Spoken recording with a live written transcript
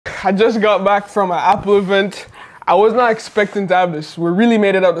I just got back from an Apple event. I was not expecting to have this. We really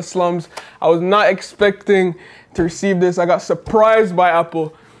made it out the slums. I was not expecting to receive this. I got surprised by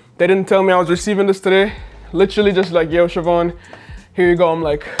Apple. They didn't tell me I was receiving this today. Literally just like, yo, Shevon, here you go. I'm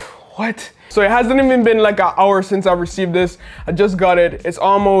like, what? So it hasn't even been like an hour since I received this. I just got it. It's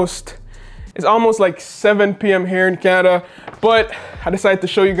almost like 7 p.m. here in Canada, but I decided to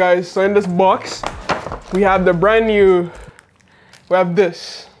show you guys. So in this box, we have the brand new, we have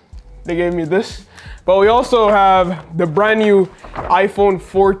this. They gave me this, but we also have the brand new iPhone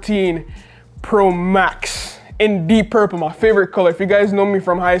 14 Pro Max in deep purple, my favorite color. If you guys know me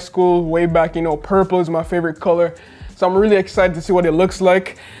from high school, way back, you know, purple is my favorite color. So I'm really excited to see what it looks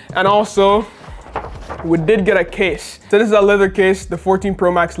like. And also, we did get a case. So this is a leather case, the 14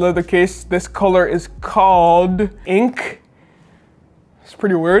 Pro Max leather case. This color is called ink. It's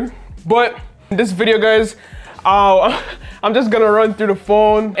pretty weird. But in this video, guys, I'm just gonna run through the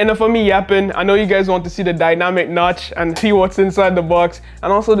phone. Enough of me yapping. I know you guys want to see the dynamic notch and see what's inside the box,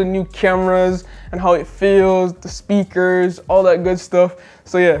 and also the new cameras and how it feels, the speakers, all that good stuff.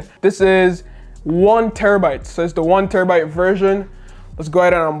 So yeah, this is 1 terabyte. So it's the 1 terabyte version. Let's go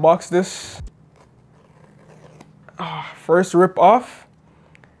ahead and unbox this. First rip off.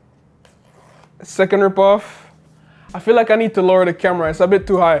 Second rip off. I feel like I need to lower the camera. It's a bit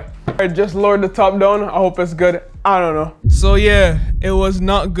too high. I just lowered the top down. I hope it's good. I don't know. So yeah, it was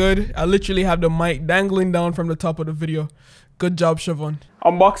not good. I literally have the mic dangling down from the top of the video. Good job, Shevon.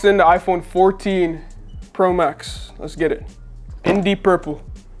 Unboxing the iPhone 14 Pro Max. Let's get it. In deep purple.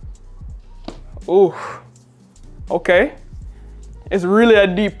 Ooh. Okay. It's really a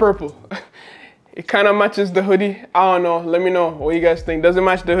deep purple. It kind of matches the hoodie. I don't know. Let me know what you guys think. Does it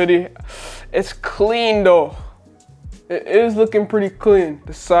match the hoodie? It's clean though. It is looking pretty clean.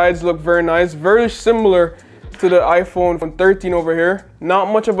 The sides look very nice. Very similar to the iPhone 13 over here. Not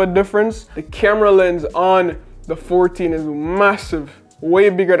much of a difference. The camera lens on the 14 is massive. Way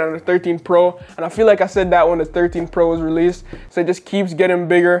bigger than the 13 Pro. And I feel like I said that when the 13 Pro was released. So it just keeps getting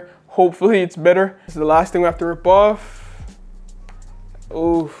bigger. Hopefully it's better. This is the last thing we have to rip off.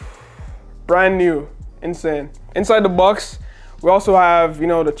 Ooh. Brand new. Insane. Inside the box, we also have, you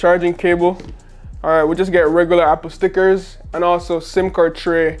know, the charging cable. All right, we just get regular Apple stickers and also SIM card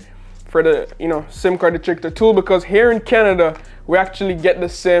tray for the, you know, SIM card ejector tool, because here in Canada, we actually get the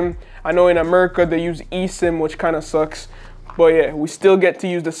SIM. I know in America, they use eSIM, which kind of sucks. But yeah, we still get to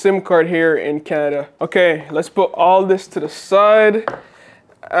use the SIM card here in Canada. Okay, let's put all this to the side.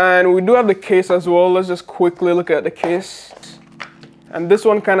 And we do have the case as well. Let's just quickly look at the case. And this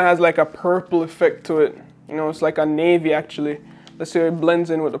one kind of has like a purple effect to it. You know, it's like a navy actually. Let's see how it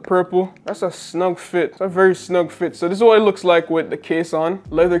blends in with the purple. That's a snug fit. It's a very snug fit. So this is what it looks like with the case on.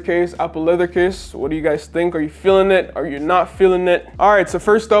 Leather case, Apple leather case. What do you guys think? Are you feeling it? Are you not feeling it? All right, so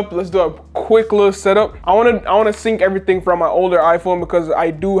first up, let's do a quick little setup. I wanna sync everything from my older iPhone because I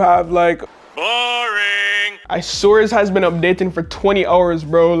do have like boring. I swear it has been updating for 20 hours,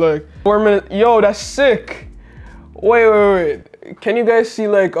 bro. Like 4 minutes. Yo, that's sick. Wait. Can you guys see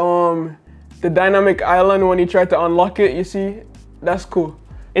like the dynamic island when you try to unlock it? You see? That's cool.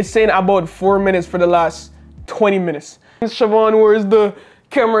 It's saying about 4 minutes for the last 20 minutes. Shevon, where's the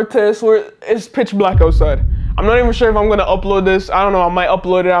camera test? Where it's pitch black outside. I'm not even sure if I'm gonna upload this. I don't know, I might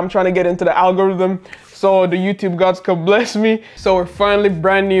upload it. I'm trying to get into the algorithm so the YouTube gods can bless me. So we're finally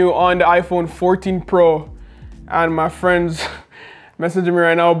brand new on the iPhone 14 Pro. And my friends messaging me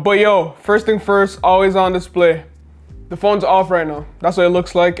right now. But yo, first thing first, always on display. The phone's off right now. That's what it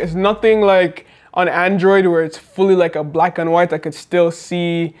looks like. It's nothing like on Android where it's fully like a black and white. I could still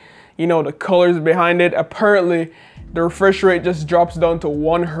see, you know, the colors behind it. Apparently, the refresh rate just drops down to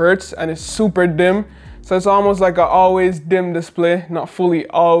 1 Hertz and it's super dim. So it's almost like an always dim display, not fully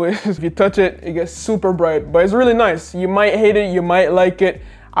always. If you touch it, it gets super bright, but it's really nice. You might hate it, you might like it.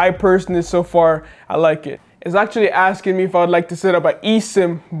 I personally, so far, I like it. It's actually asking me if I would like to set up an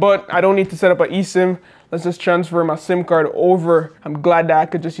eSIM, but I don't need to set up an eSIM. Let's just transfer my SIM card over. I'm glad that I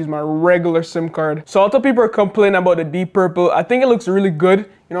could just use my regular SIM card. So a lot of people are complaining about the deep purple. I think it looks really good. You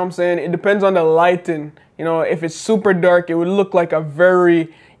know what I'm saying? It depends on the lighting. You know, if it's super dark, it would look like a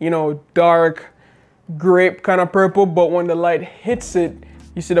very, you know, dark grape kind of purple. But when the light hits it,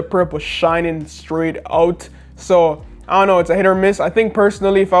 you see the purple shining straight out. So I don't know, it's a hit or miss. I think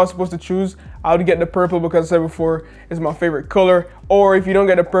personally, if I was supposed to choose, I would get the purple because I said before, it's my favorite color. Or if you don't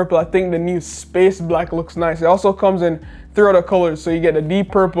get the purple, I think the new space black looks nice. It also comes in 3 other colors. So you get the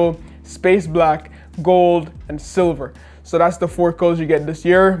deep purple, space black, gold, and silver. So that's the 4 colors you get this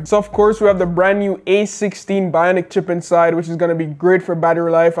year. So of course we have the brand new A16 Bionic chip inside, which is gonna be great for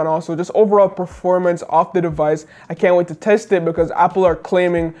battery life and also just overall performance of the device. I can't wait to test it because Apple are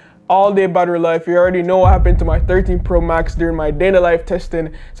claiming all-day battery life. You already know what happened to my 13 Pro Max during my day in the life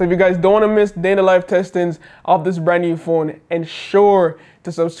testing. So if you guys don't want to miss day in the life testings of this brand new phone, ensure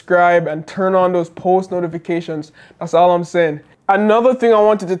to subscribe and turn on those post notifications. That's all I'm saying. Another thing I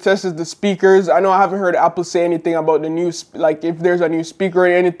wanted to test is the speakers. I know I haven't heard Apple say anything about the new, like if there's a new speaker or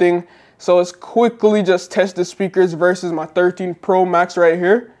anything. So let's quickly just test the speakers versus my 13 Pro Max right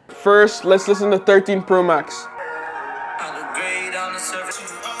here. First, let's listen to 13 Pro Max.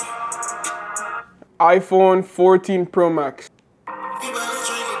 iPhone 14 Pro Max.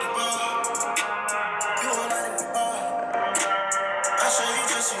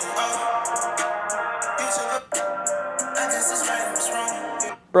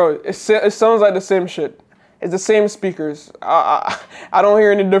 Bro, it sounds like the same shit. It's the same speakers. I don't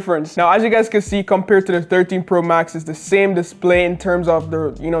hear any difference. Now, as you guys can see, compared to the 13 Pro Max, it's the same display in terms of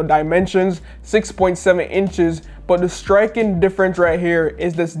the dimensions, 6.7 inches. But the striking difference right here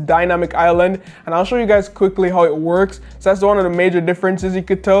is this dynamic island, and I'll show you guys quickly how it works. So that's one of the major differences you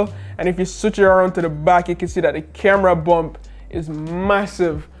could tell. And if you switch it around to the back, you can see that the camera bump is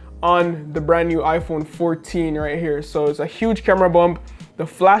massive on the brand new iPhone 14 right here. So it's a huge camera bump. The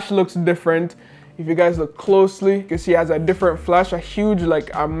flash looks different. If you guys look closely, you can see it has a different flash, a huge,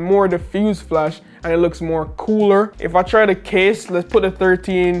 like a more diffused flash, and it looks more cooler. If I try the case, let's put the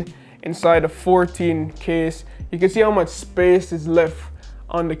 13 inside the 14 case. You can see how much space is left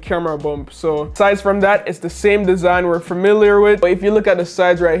on the camera bump. So aside from that, it's the same design we're familiar with. But if you look at the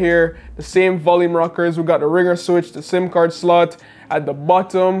sides right here, the same volume rockers, we got the ringer switch, the SIM card slot. At the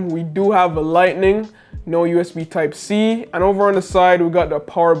bottom, we do have a lightning, no USB type C. And over on the side, we got the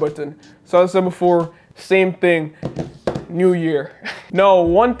power button. So as I said before, same thing, new year. Now,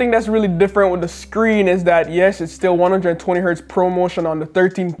 one thing that's really different with the screen is that yes, it's still 120 Hz ProMotion on the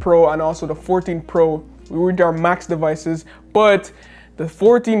 13 Pro and also the 14 Pro. We are max devices, but the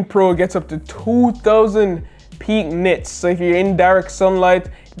 14 Pro gets up to 2000 peak nits. So if you're in direct sunlight,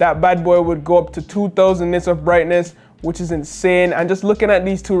 that bad boy would go up to 2000 nits of brightness, which is insane. And just looking at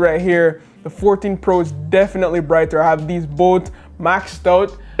these two right here, the 14 Pro is definitely brighter. I have these both maxed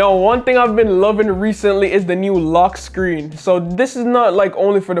out. Now, one thing I've been loving recently is the new lock screen. So this is not like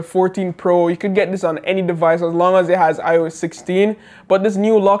only for the 14 Pro. You could get this on any device as long as it has iOS 16. But this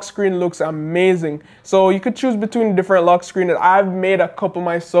new lock screen looks amazing. So you could choose between different lock screens. I've made a couple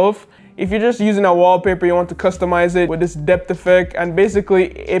myself. If you're just using a wallpaper, you want to customize it with this depth effect, and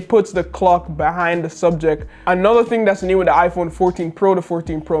basically it puts the clock behind the subject. Another thing that's new with the iPhone 14 Pro, the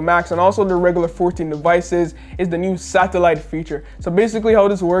 14 Pro Max, and also the regular 14 devices is the new satellite feature. So basically how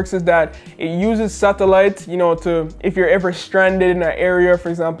this works is that it uses satellite, to, if you're ever stranded in an area, for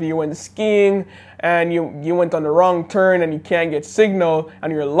example, you went skiing and you went on the wrong turn and you can't get signal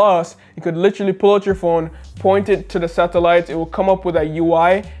and you're lost, you could literally pull out your phone, point it to the satellite. It will come up with a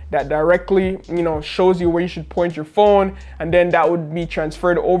UI that directly, shows you where you should point your phone, and then that would be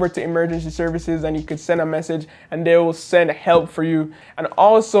transferred over to emergency services, and you could send a message and they will send help for you. And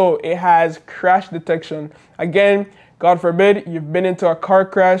also it has crash detection. Again, God forbid you've been into a car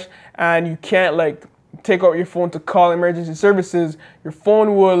crash and you can't take out your phone to call emergency services. Your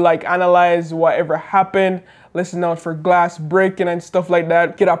phone will analyze whatever happened, listen out for glass breaking and stuff like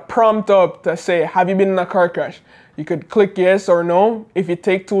that. Get a prompt up to say, have you been in a car crash? You could click yes or no. If it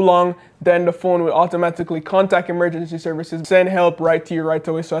takes too long, then the phone will automatically contact emergency services, send help right to you right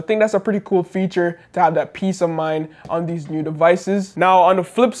away. So I think that's a pretty cool feature to have that peace of mind on these new devices. Now on the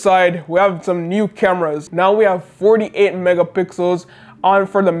flip side, we have some new cameras. Now we have 48 megapixels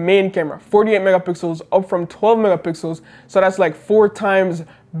for the main camera, 48 megapixels up from 12 megapixels. So that's like 4 times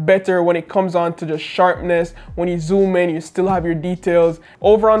better when it comes on to just sharpness. When you zoom in, you still have your details.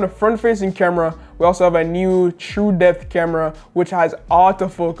 Over on the front facing camera, we also have a new true depth camera, which has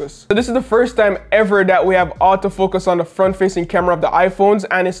autofocus. So this is the first time ever that we have autofocus on the front facing camera of the iPhones.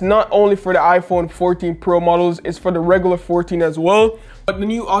 And it's not only for the iPhone 14 Pro models, it's for the regular 14 as well. But the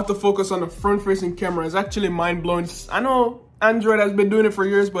new autofocus on the front facing camera is actually mind blowing. I know Android has been doing it for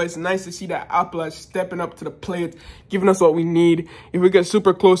years, but it's nice to see that Apple is stepping up to the plate, giving us what we need. If we get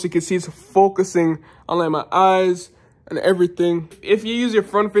super close, you can see it's focusing on my eyes and everything. If you use your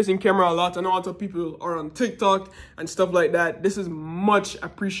front-facing camera a lot, I know a lot of people are on TikTok and stuff like that. This is much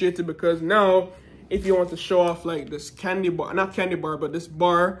appreciated because now, if you want to show off this candy bar, not candy bar, but this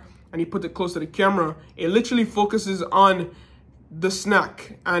bar, and you put it close to the camera, it literally focuses on the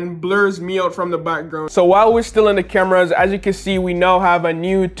snack and blurs me out from the background. So while we're still in the cameras, as you can see, we now have a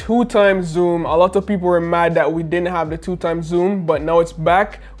new 2x zoom. A lot of people were mad that we didn't have the 2x zoom, but now it's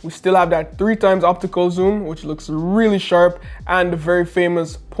back. We still have that 3x optical zoom, which looks really sharp, and the very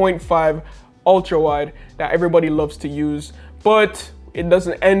famous 0.5 ultra wide that everybody loves to use. But it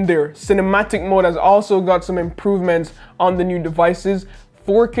doesn't end there. Cinematic mode has also got some improvements on the new devices.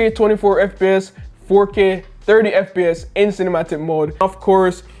 4K 24 FPS, 4K 30 FPS in cinematic mode. Of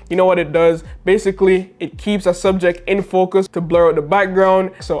course, you know what it does. Basically, it keeps a subject in focus to blur out the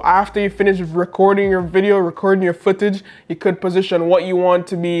background. So after you finish recording your video, recording your footage, you could position what you want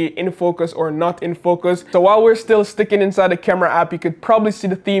to be in focus or not in focus. So while we're still sticking inside the camera app, you could probably see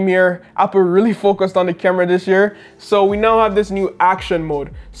the theme here. Apple really focused on the camera this year. So we now have this new action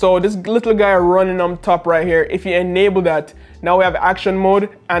mode. So this little guy running on top right here, if you enable that, now we have action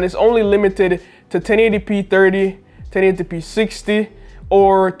mode, and it's only limited to 1080p 30, 1080p 60,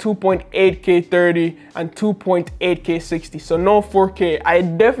 or 2.8K 30 and 2.8K 60. So no 4K. I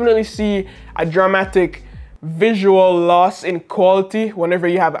definitely see a dramatic visual loss in quality whenever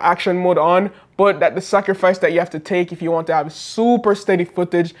you have action mode on, but that's the sacrifice that you have to take if you want to have super steady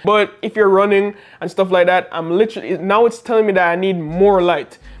footage. But if you're running and stuff like that, now it's telling me that I need more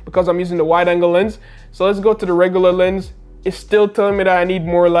light because I'm using the wide angle lens. So let's go to the regular lens. It's still telling me that I need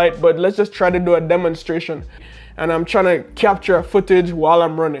more light, but let's just try to do a demonstration. And I'm trying to capture footage while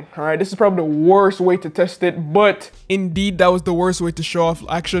I'm running. All right, this is probably the worst way to test it, but indeed that was the worst way to show off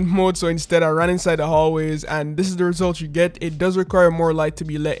action mode. So instead I ran inside the hallways, and this is the results you get. It does require more light to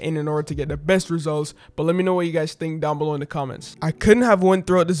be let in order to get the best results, but let me know what you guys think down below in the comments. I couldn't have went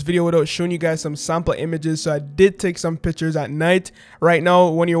throughout this video without showing you guys some sample images, so I did take some pictures at night. Right now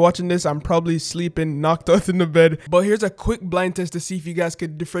when you're watching this, I'm probably sleeping, knocked out in the bed, but here's a quick blind test to see if you guys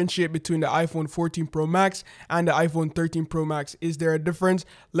could differentiate between the iPhone 14 Pro Max and the iPhone 13 Pro Max. Is there a difference?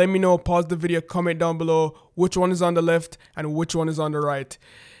 Let me know. Pause the video, comment down below which one is on the left and which one is on the right.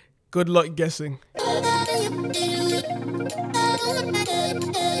 Good luck guessing.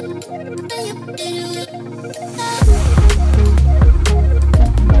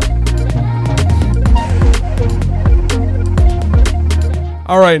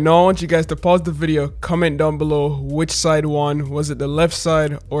 Alright, now I want you guys to pause the video, comment down below which side won. Was it the left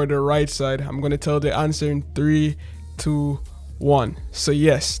side or the right side? I'm going to tell the answer in 3, 2, 1. So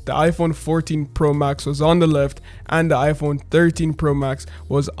yes, the iPhone 14 Pro Max was on the left and the iPhone 13 Pro Max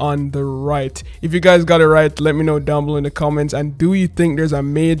was on the right. If you guys got it right, let me know down below in the comments. And do you think there's a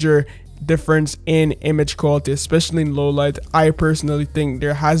major difference in image quality, especially in low light? I personally think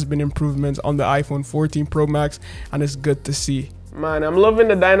there has been improvements on the iPhone 14 Pro Max, and it's good to see. Man, I'm loving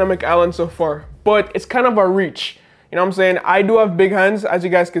the dynamic island so far, but it's kind of a reach. You know what I'm saying? I do have big hands, as you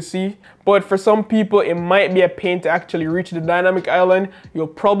guys can see, but for some people it might be a pain to actually reach the dynamic island. You'll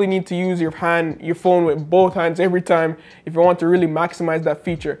probably need to use your phone with both hands every time if you want to really maximize that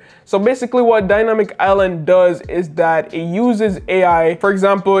feature. So basically what dynamic island does is that it uses AI. For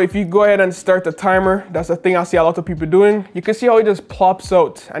example, if you go ahead and start a timer, that's a thing I see a lot of people doing. You can see how it just plops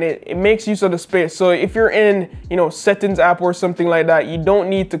out and it makes use of the space. So if you're in, you know, settings app or something like that, you don't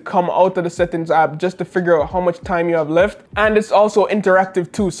need to come out of the settings app just to figure out how much time you have left. And it's also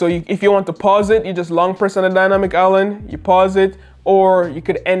interactive too. So if you want to pause it, you just long press on the dynamic island, you pause it, or you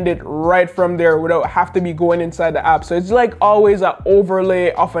could end it right from there without have to be going inside the app. So it's like always an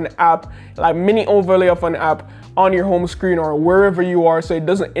overlay of an app, like mini overlay of an app on your home screen or wherever you are, so it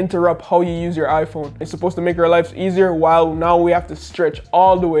doesn't interrupt how you use your iPhone. It's supposed to make our lives easier, while now we have to stretch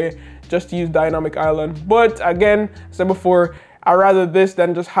all the way just to use dynamic island. But again, I said before, I'd rather this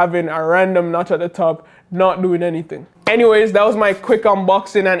than just having a random notch at the top not doing anything. Anyways, that was my quick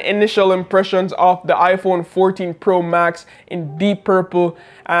unboxing and initial impressions of the iPhone 14 Pro Max in deep purple.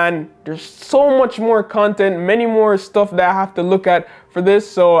 And there's so much more content, many more stuff that I have to look at for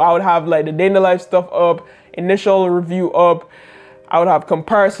this. So I would have like the day in the life stuff up, initial review up. I would have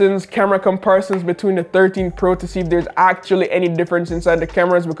comparisons, camera comparisons between the 13 Pro to see if there's actually any difference inside the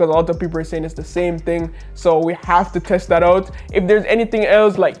cameras, because a lot of people are saying it's the same thing. So we have to test that out. If there's anything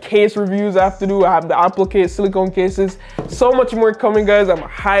else like case reviews I have to do, I have the Apple case, silicone cases, so much more coming, guys. I'm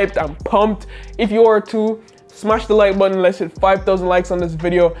hyped, I'm pumped. If you are too, smash the like button. Let's hit 5,000 likes on this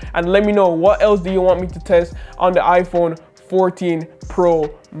video, and let me know what else do you want me to test on the iPhone 14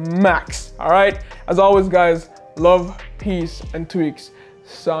 Pro Max. All right, as always, guys, love, peace, and tweaks.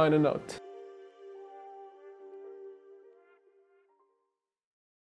 Signing out.